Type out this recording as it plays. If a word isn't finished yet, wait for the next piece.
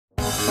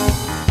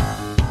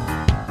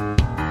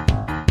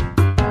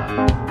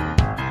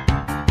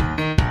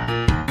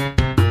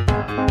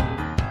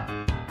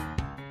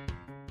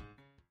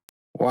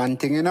one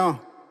thing, you know,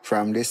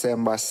 from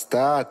December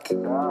start.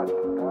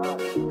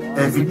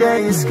 Every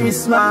day is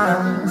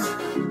Christmas.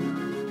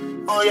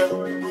 Oh yeah.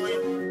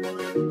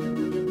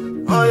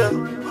 Oh yeah.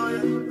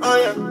 Oh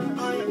yeah.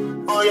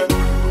 Oh yeah.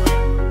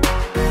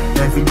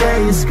 Every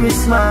day is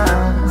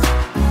Christmas.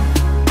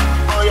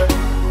 Oh yeah.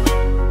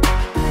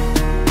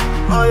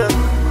 Oh yeah.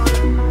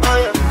 Oh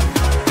yeah.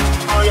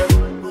 Oh yeah.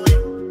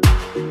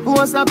 Who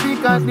wants to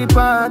pick at the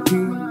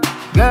party?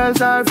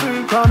 Girls are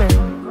free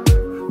coming.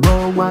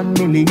 Go 1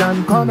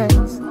 million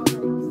comments.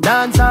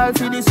 Dance all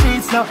for the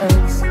streets, no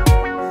else.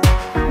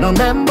 No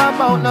member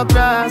about no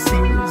classes.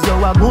 Yo,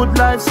 a good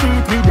life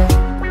street with them.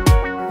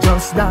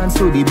 Just dance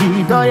to the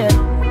beat, oh yeah.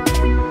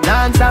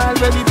 Dance all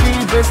where the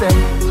people say.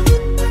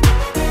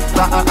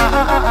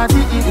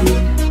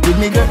 With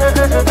me girl,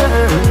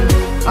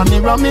 I'm me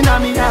rumming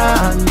on me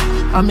hand.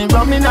 I'm me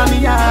rumming on me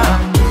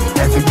hand.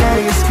 Every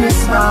day is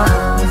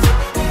Christmas.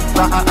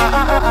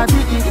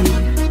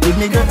 With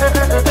me girl,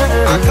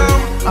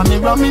 I'm me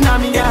rumming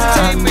on me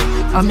hand.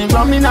 I'm me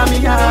rumming on me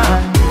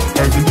hand.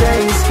 Every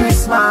day is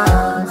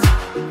Christmas.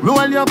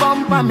 Roll your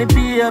bumper, me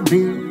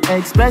baby.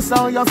 Express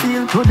how you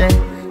feel today.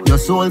 Your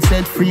soul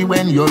set free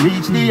when you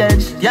reach the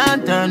edge.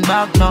 Can't turn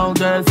back now,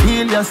 girl,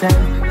 feel yourself.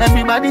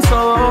 Everybody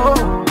so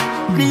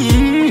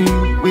clean.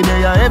 We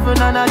there heaven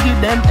and I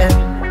give them hell.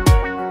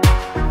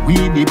 We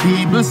the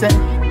people say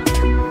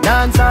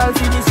dance all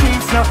for the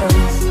streets, no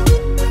else.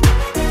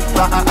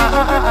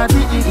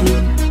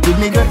 With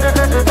me girl,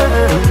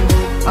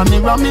 I'm me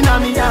rumming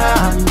on me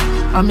hand.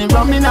 I'm me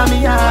rumming on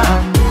me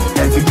hand.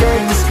 Every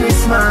day is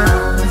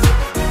Christmas.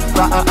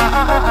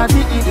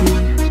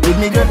 With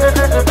me girl,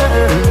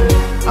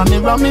 I'm me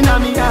rumming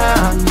on me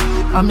hand.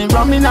 I'm me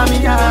rumming on me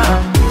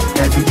hand.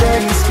 Every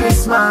day is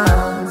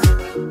Christmas.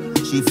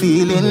 She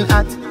feeling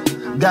hot.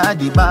 Got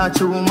the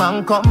bathroom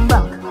and come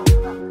back.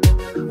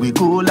 We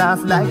go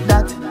laugh like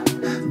that.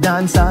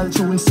 Dance all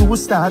tunes to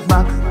start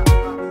back.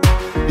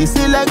 The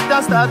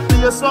selector start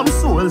play some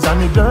souls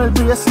and the girl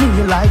brace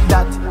me like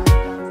that.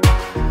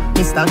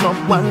 Me stand up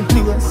one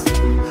place.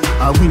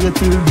 I wait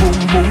till boom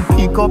boom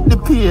pick up the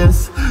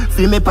pace.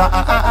 Feel me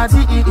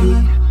party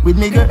with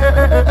me girl.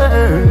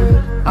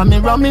 I'm me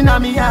rumming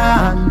on me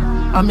hand.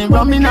 I'm me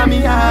rumming on me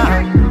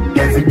hand.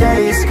 Every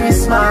day is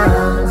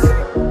Christmas.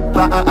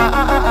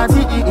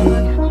 Party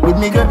with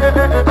me girl.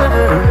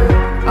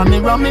 I'm me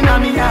rumming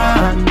on me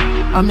hand.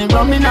 I'm me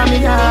rumming on me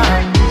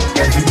hand.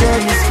 Every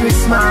day is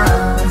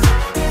Christmas.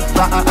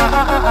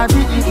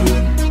 Party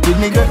with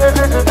me girl.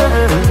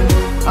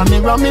 I'm me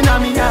rumming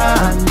on me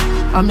hand.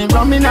 I'm me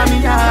rumming on me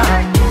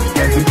hand.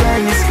 Every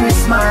day is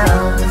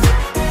Christmas.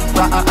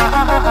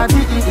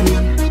 Party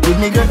with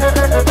me girl.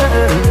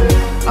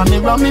 I'm me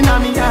rumming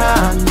on me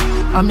hand.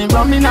 I'm me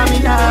rumming on me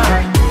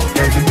hand.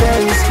 Every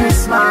day is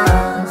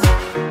Christmas.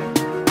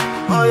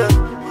 Oh yeah.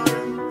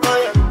 Oh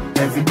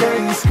yeah. Every day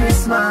is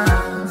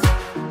Christmas.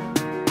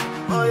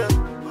 Oh yeah.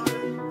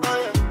 Oh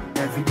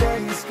yeah. Every day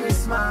is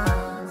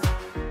Christmas.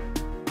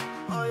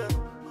 Oh yeah.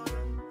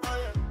 Oh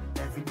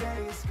yeah. Every day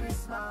is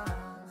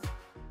Christmas.